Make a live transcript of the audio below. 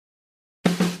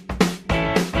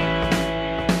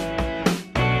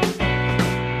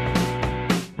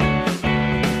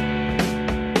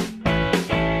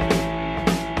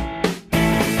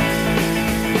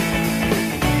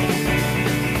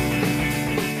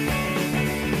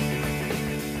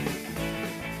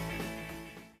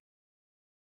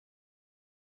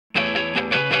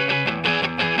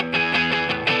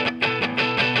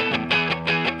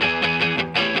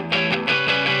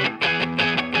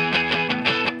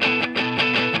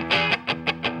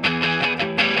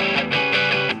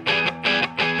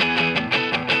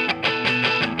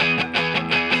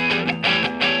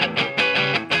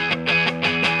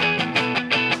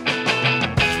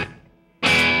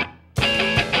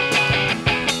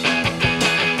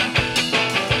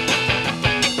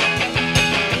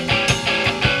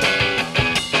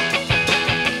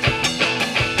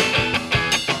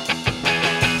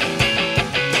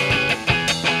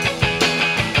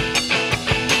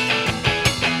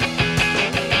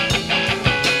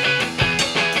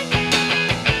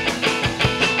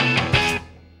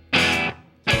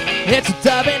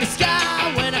Dove in the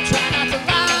sky when I try not to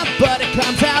lie, but it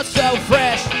comes out so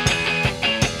fresh.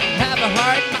 Have a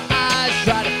heart in my eyes,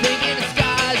 try to think in the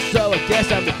skies, so I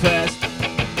guess I'm depressed.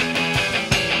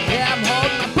 Yeah, I'm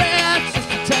holding my breath just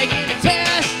to take in a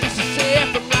test, just to see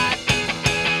if I'm right.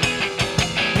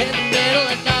 In the middle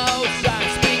of notes, I'm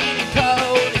speaking in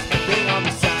code, it's the thing on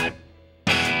the side.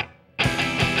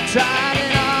 Tried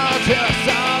it all till I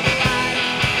saw the light.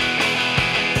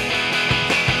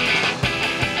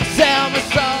 Sell my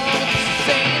soul just to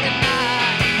sing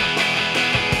tonight.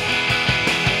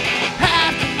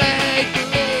 Have to make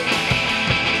believe,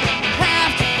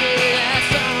 have to be that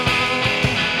song.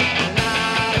 And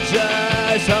I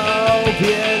just hope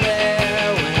you're there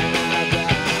when I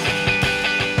die.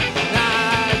 And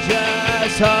I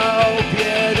just hope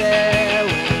you're there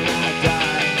when I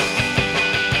die.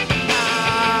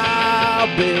 I'll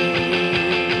be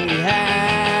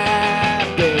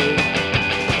happy.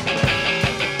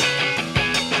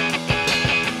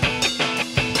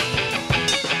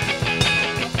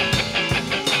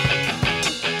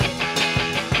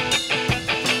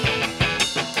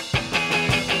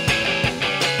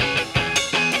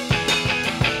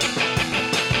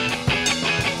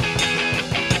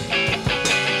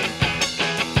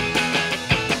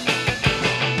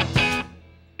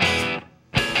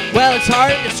 Well, it's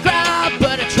hard to describe,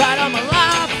 but I tried all my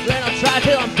life, and I'll try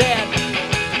till I'm dead.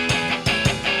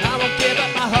 I won't give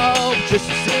up my hope, just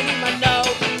to sing in my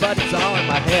note, but it's all in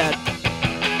my head.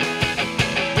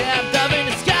 Yeah, I'm dove in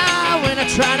the sky when I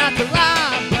try not to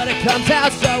lie, but it comes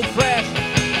out so fresh.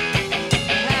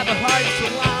 I have a heart so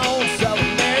long, so I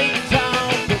married the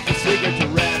tone, put the secret to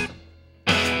rest.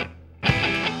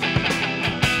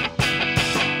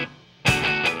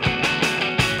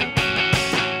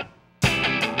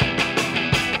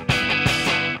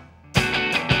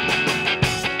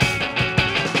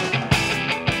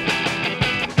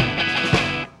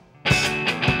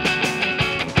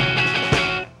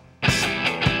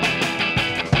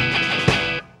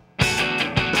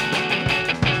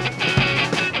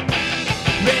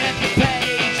 Read the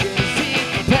pages, eat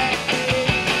the paper.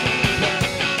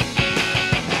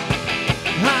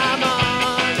 I'm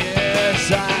on your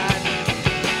side.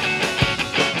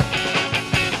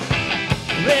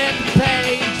 Read the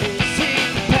pages, eat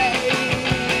the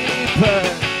paper.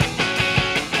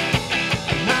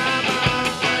 I'm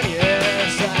on your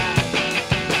side.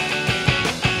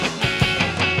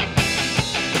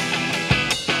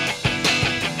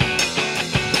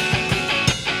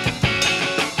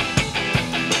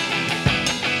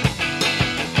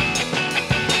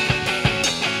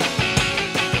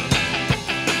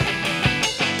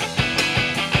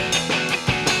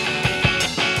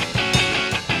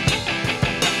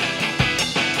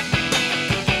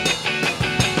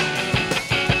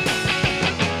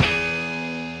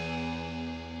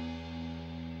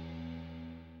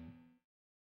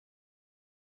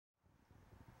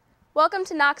 Welcome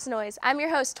to Knox Noise. I'm your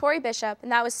host, Tori Bishop,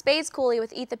 and that was Spades Cooley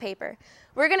with Eat the Paper.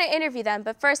 We're going to interview them,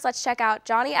 but first let's check out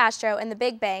Johnny Astro and the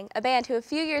Big Bang, a band who a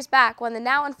few years back won the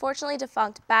now unfortunately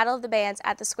defunct Battle of the Bands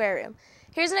at the Square Room.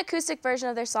 Here's an acoustic version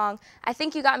of their song, I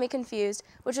Think You Got Me Confused,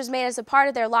 which was made as a part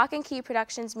of their Lock and Key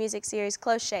Productions music series,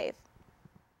 Close Shave.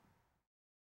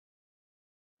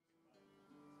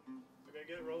 Okay,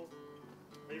 get it rolled.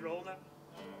 Are you rolling now?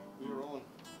 We're rolling.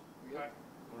 Okay.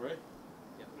 All right.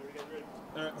 Whenever you guys ready.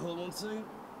 All right, hold on a second. You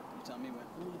tell me when.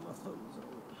 My phone's on.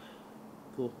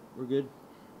 Cool. We're good.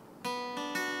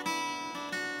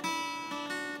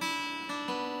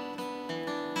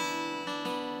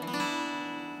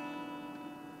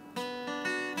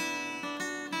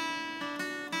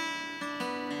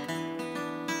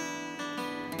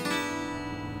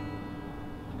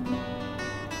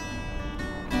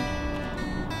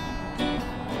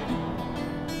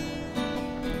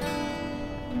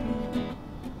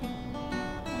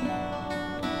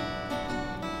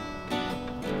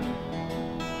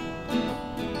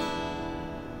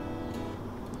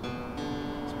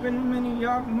 Been many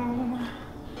a moon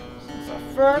since I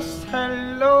first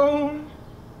hello,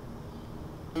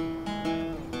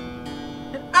 and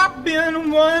I've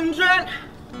been wondering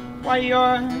why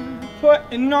you're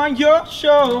putting on your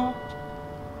show.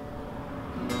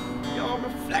 Your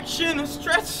reflection is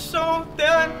stretched so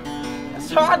thin,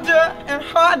 it's harder and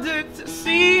harder to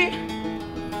see.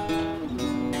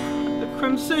 The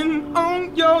crimson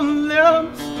on your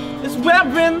lips is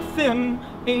wearing thin.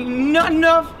 Ain't none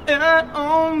of it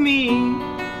on me.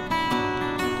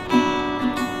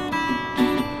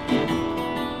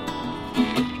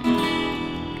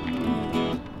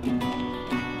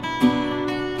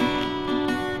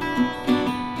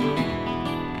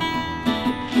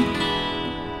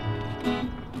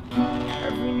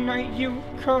 Every night you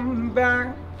come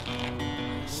back,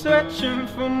 searching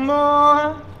for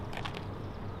more.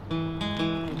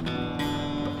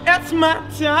 It's my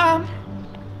time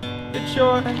that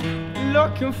you're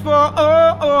looking for.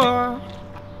 I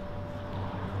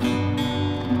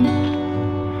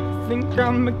think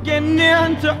I'm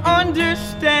beginning to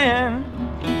understand.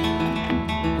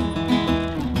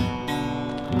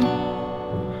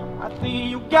 I think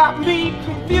you got me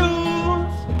confused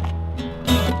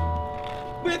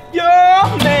with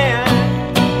your man.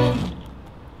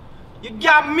 You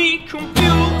got me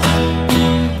confused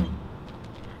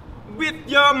with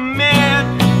your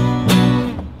man.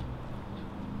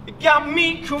 You got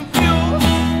me confused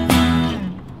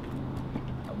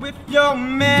with your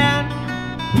man.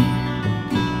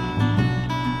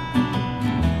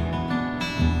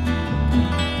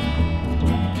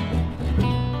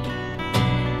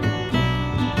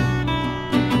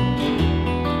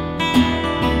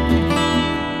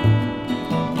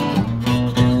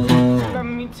 Let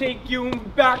me take you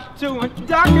back to a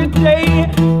darker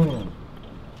day.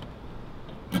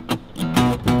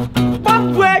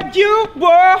 But where you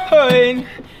would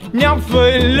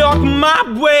never look my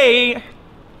way.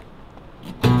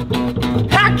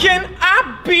 How can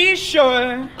I be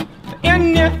sure that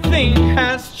anything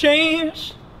has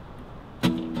changed?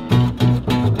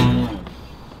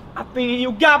 I think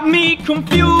you got me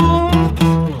confused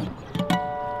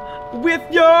with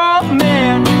your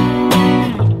man.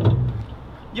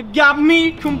 You got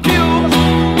me confused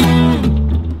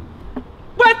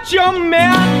with your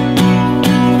man.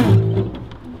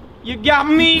 You got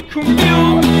me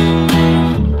confused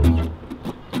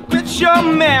with your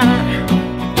man.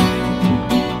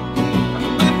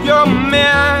 With your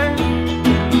man.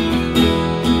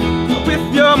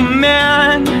 With your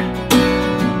man.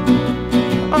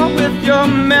 Oh, with your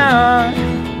man.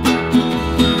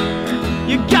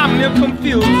 You got me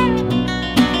confused.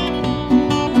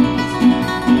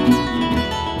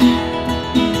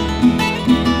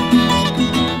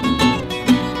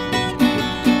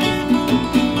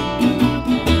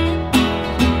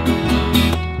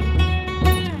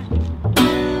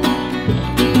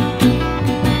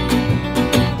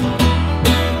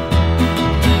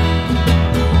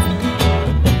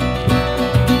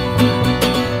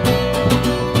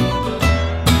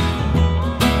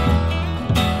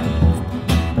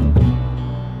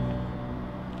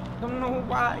 Don't know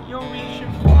why you're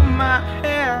reaching for my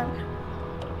hand.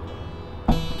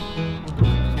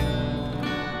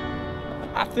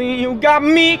 I think you got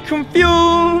me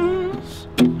confused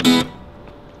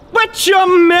with your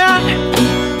man.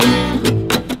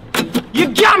 You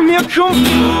got me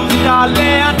confused,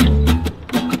 darling.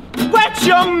 With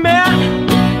your man.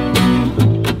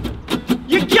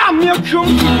 You got me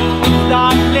confused,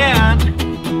 darling.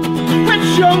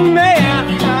 With your man.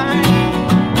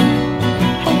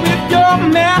 With your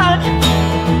man.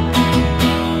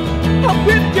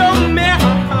 With your man.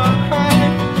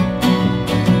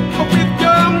 With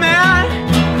your man.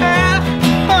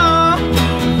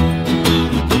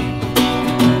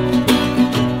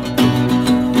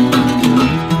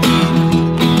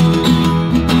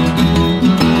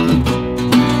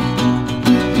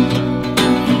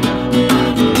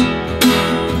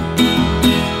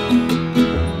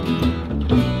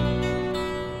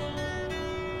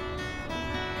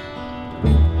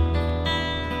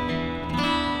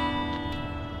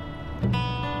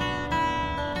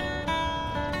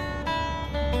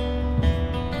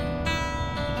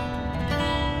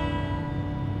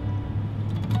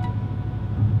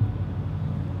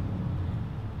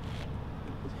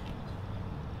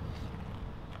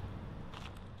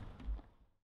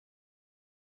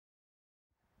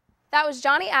 That was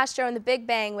Johnny Astro and the Big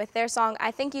Bang with their song,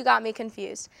 I Think You Got Me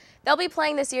Confused. They'll be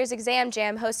playing this year's Exam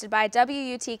Jam hosted by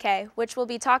WUTK, which we'll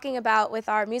be talking about with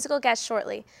our musical guest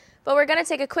shortly. But we're going to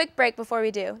take a quick break before we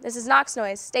do. This is Knox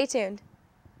Noise. Stay tuned.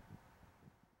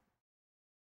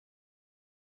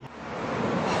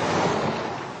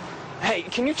 Hey,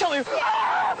 can you tell me?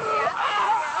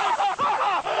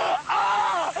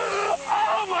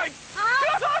 Oh my God!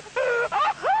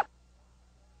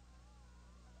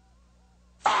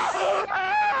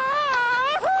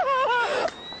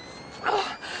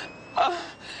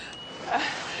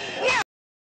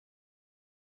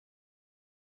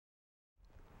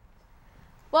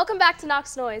 Welcome back to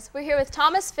Knox Noise. We're here with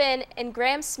Thomas Finn and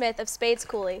Graham Smith of Spades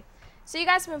Cooley. So you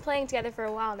guys have been playing together for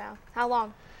a while now. How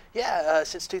long? Yeah,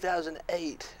 since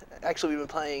 2008. Actually, we've been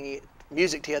playing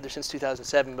music together since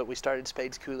 2007, but we started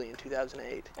Spades Cooley in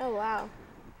 2008. Oh, wow.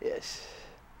 Yes.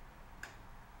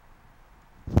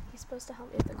 supposed to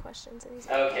help me with the questions. And he's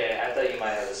Okay, I thought you might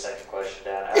have the second question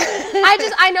down. All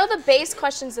right. I know the base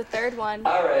question's the third one.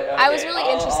 All right, okay. I was really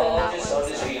interested in that I'll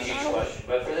one. just read each question.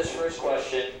 But for this first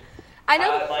question, I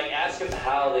know. ask them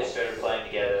how they started playing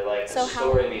together, like the So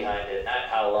story behind it, not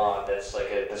how long. That's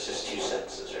just 2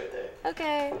 sentences right there.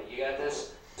 Okay. You got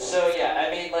this? So yeah,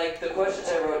 I mean, like the questions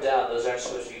I wrote down, those aren't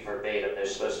supposed to be verbatim. They're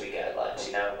supposed to be guidelines.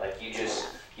 You know, like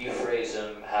you phrase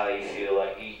them how you feel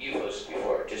like you've hosted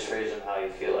before. Just phrase them how you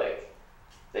feel like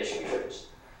they should be phrased.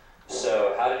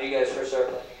 So how did you guys first start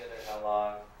playing together? How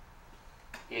long?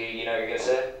 You know what you're gonna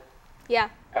say? Yeah.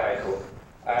 All right, cool.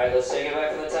 All right, let's take it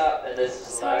back from the top, and this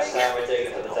is the last time we're taking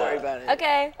it from the top. Don't worry about it.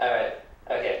 Okay. All right.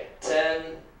 Okay. 10,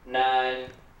 9,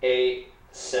 8,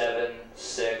 7,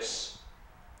 6.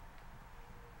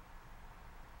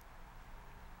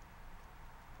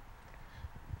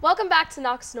 Welcome back to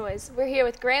Knox Noise. We're here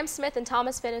with Graham Smith and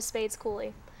Thomas Finn of Spades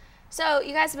Cooley. So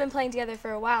you guys have been playing together for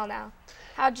a while now.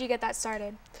 How did you get that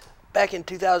started? Back in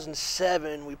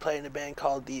 2007, we played in a band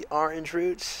called the Orange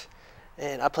Roots,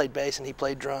 and I played bass and he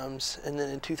played drums. And then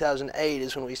in 2008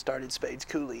 is when we started Spades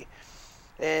Cooley.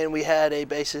 And we had a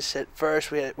bassist at first.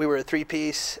 We were a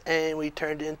 3-piece, and we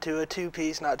turned into a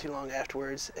 2-piece not too long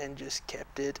afterwards, and just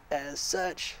kept it as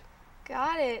such.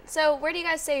 Got it. So where do you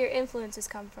guys say your influences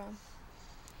come from?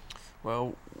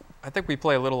 Well, I think we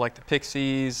play a little like the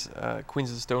Pixies, Queens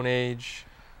of the Stone Age,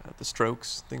 the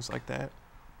Strokes, things like that.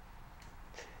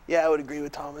 Yeah, I would agree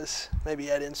with Thomas. Maybe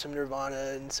add in some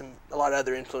Nirvana and a lot of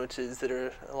other influences that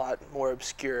are a lot more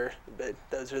obscure, but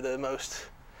those are the most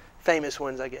famous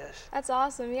ones, I guess. That's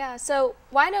awesome, yeah. So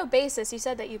why no bassist? You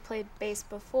said that you played bass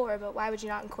before, but why would you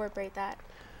not incorporate that?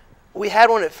 We had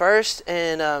one at first,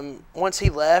 and once he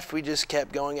left, we just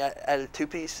kept going as a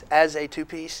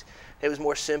 2-piece. It was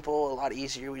more simple, a lot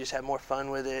easier. We just had more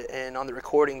fun with it, and on the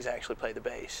recordings, I actually play the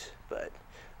bass. But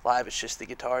live, it's just the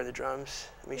guitar, the drums,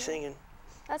 and me singing.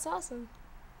 That's awesome.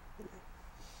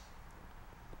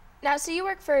 Now, so you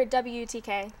work for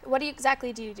WTK. What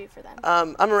exactly do you do for them?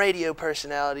 I'm a radio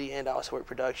personality, and I also work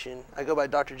production. I go by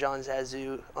Dr. John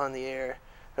Zazu on the air,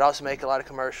 but I also make a lot of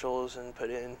commercials and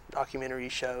put in documentary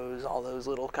shows, all those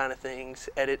little kind of things,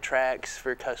 edit tracks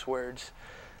for cuss words.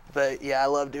 But yeah, I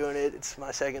love doing it. It's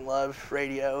my second love,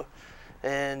 radio,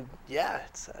 and yeah,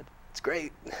 it's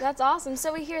great. That's awesome.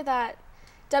 So we hear that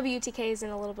WTK is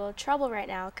in a little bit of trouble right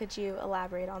now. Could you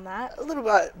elaborate on that? A little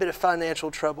bit of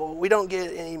financial trouble. We don't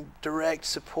get any direct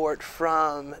support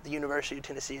from the University of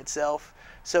Tennessee itself,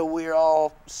 so we're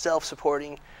all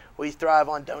self-supporting. We thrive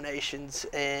on donations,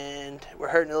 and we're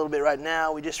hurting a little bit right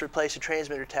now. We just replaced a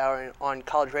transmitter tower, and on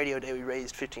College Radio Day we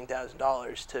raised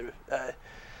 $15,000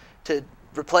 to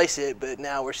replace it, but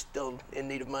now we're still in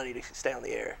need of money to stay on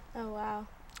the air. Oh, wow.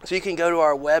 So you can go to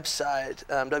our website,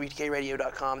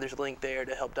 WTKradio.com. There's a link there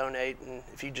to help donate, and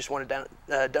if you just want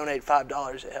to donate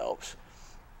 $5, it helps.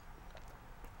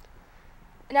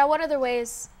 Now, what other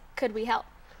ways could we help?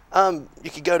 You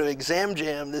could go to Exam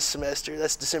Jam this semester.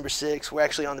 That's December 6th. We're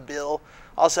actually on the bill.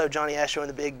 Also, Johnny Astro and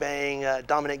the Big Bang,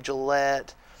 Dominic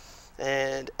Gillette,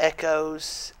 and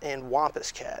Echoes, and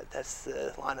Wampus Cat. That's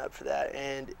the lineup for that.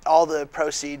 And all the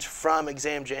proceeds from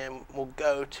Exam Jam will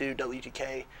go to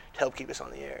WTK to help keep us on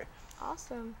the air.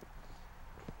 Awesome.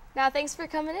 Now, thanks for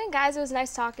coming in, guys. It was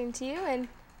nice talking to you, and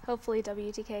hopefully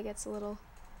WTK gets a little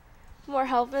more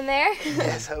help in there.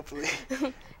 Yes, hopefully.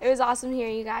 It was awesome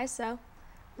hearing you guys, so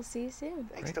we'll see you soon.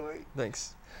 Thanks, Tori.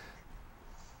 Thanks.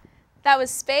 That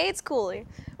was Spades Cooley.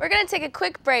 We're going to take a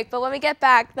quick break, but when we get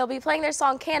back, they'll be playing their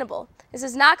song Cannibal. This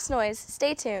is Knox Noise.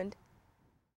 Stay tuned.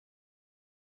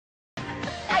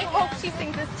 I hope she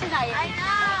sings this tonight. I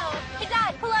know. Hey,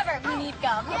 Dad, pull over. We need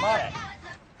gum. I'm on it.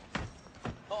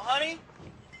 Oh, honey?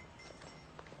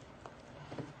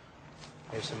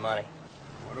 Here's some money.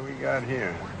 What do we got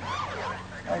here?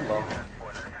 Hello.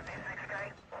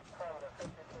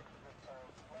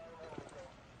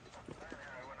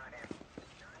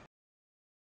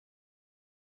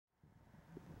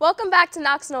 Welcome back to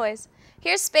Knox Noise.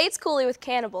 Here's Spades Cooley with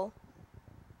Cannibal.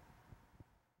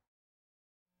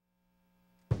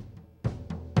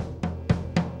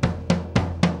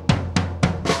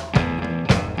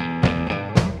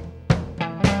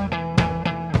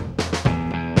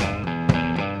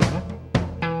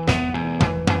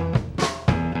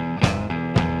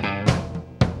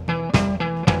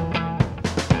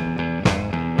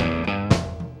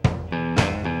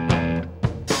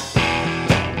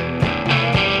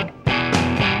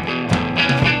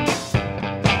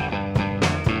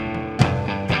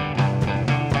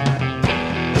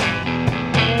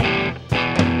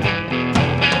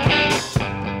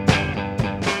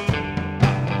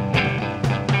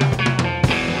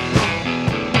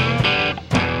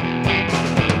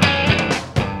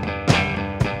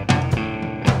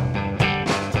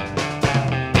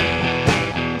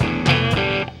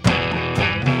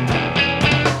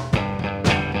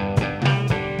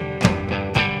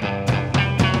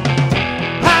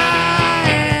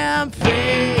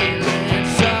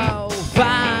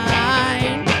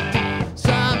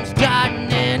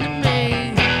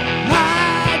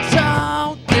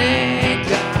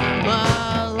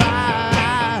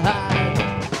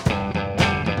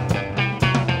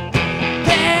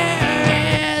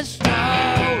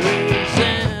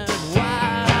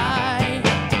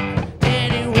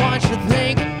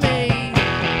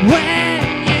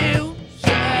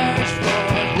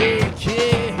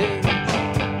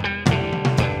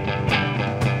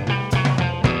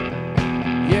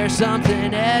 Here's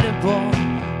something edible.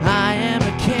 I am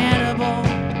a cannibal.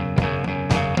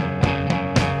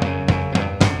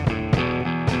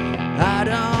 I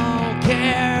don't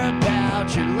care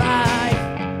about your life.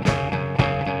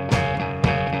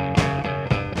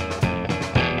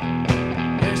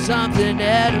 Here's something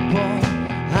edible.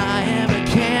 I am a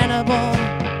cannibal.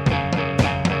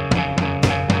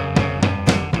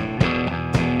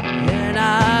 And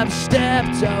I've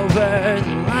stepped over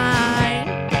the line.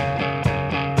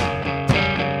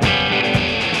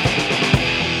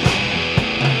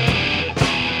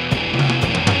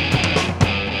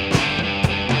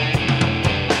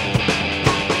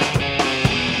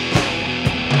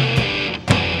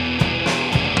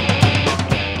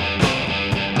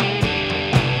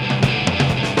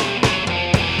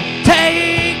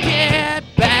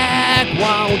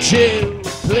 Won't you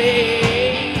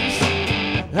please?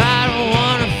 I don't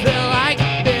wanna feel like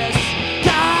this.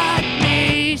 Got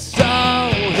me so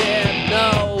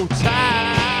hypnotized.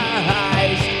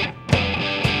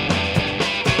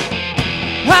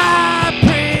 I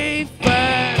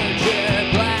preferred your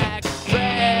black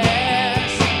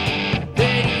dress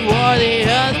than you wore the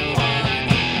other one.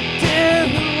 Do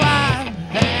I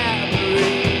have a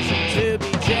reason to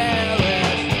be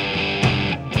jealous?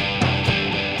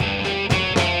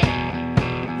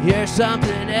 Here's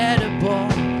something edible.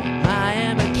 I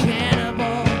am a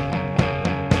cannibal.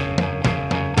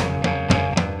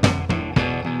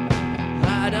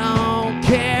 I don't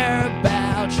care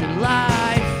about your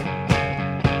life.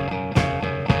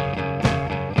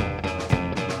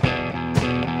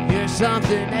 Here's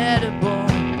something edible.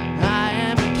 I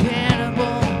am a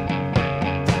cannibal.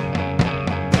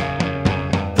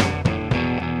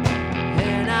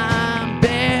 And I'm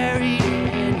buried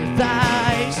in your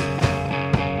thighs.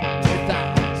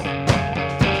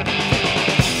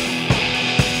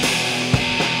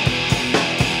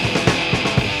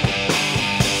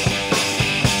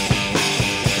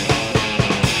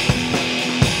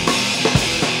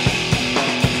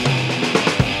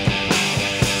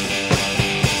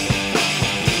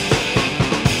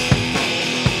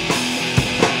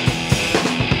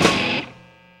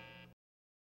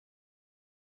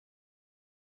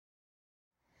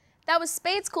 That was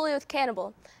Spades Cooley with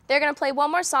Cannibal. They're going to play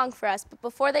one more song for us, but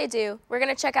before they do, we're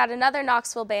going to check out another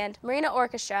Knoxville band, Marina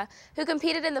Orchestra, who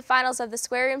competed in the finals of the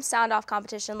Square Room Sound-Off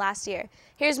competition last year.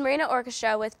 Here's Marina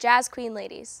Orchestra with Jazz Queen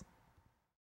Ladies.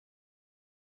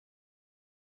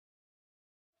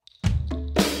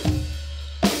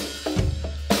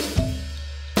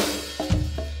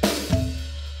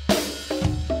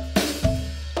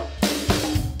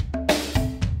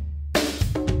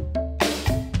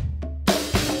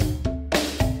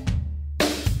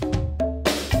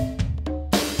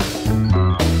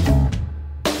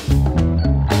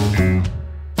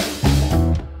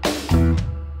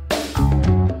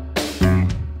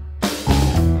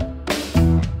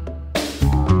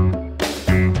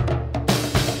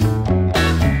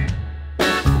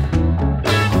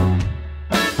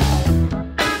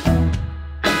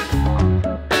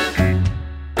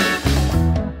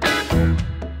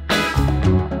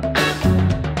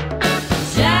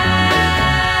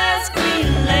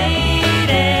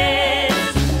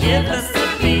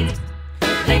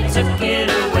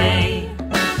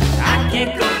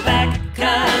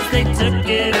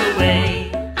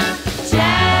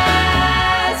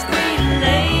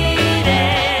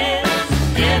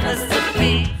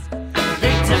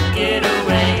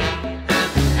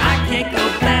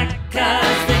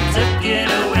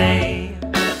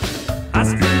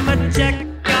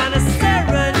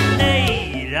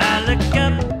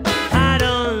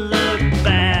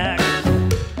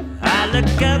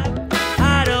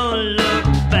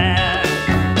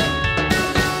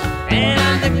 And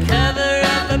on the cover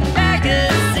of a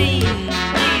magazine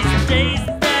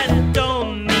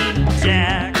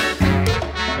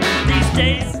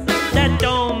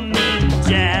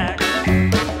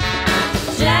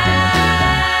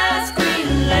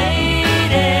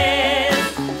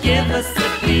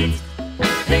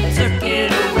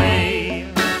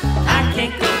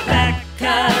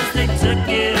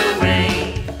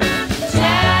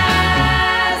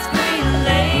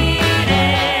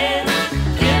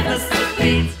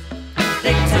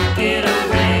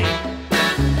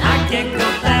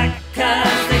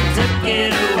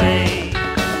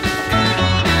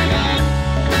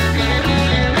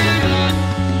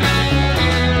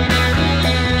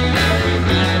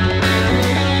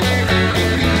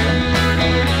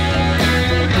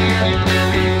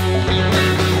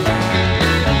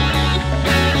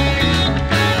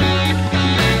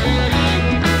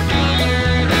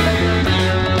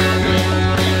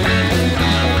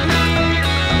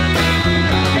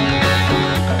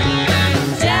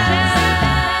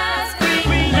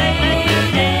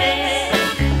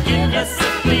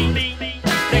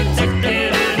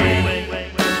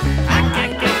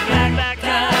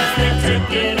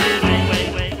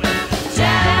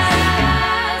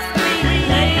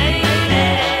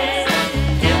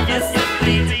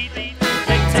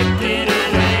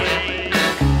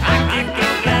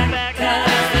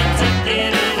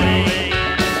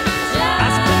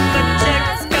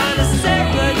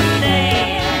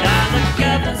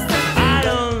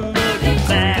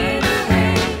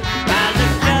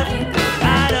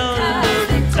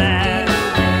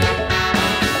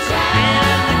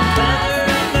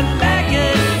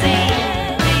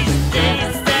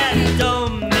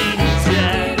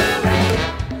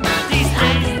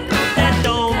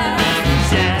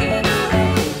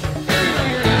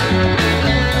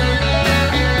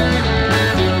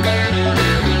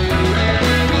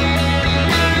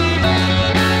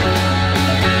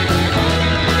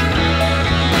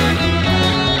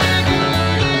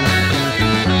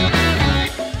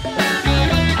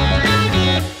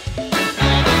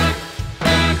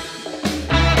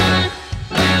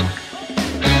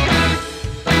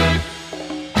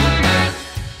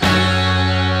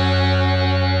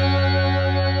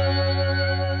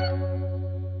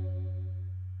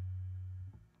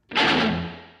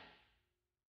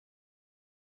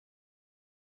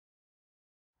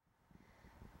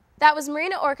That was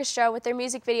Marina Orchestra with their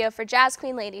music video for Jazz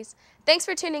Queen Ladies. Thanks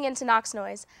for tuning in to Knox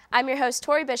Noise. I'm your host,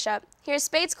 Tori Bishop. Here's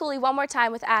Spades Cooley one more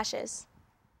time with Ashes.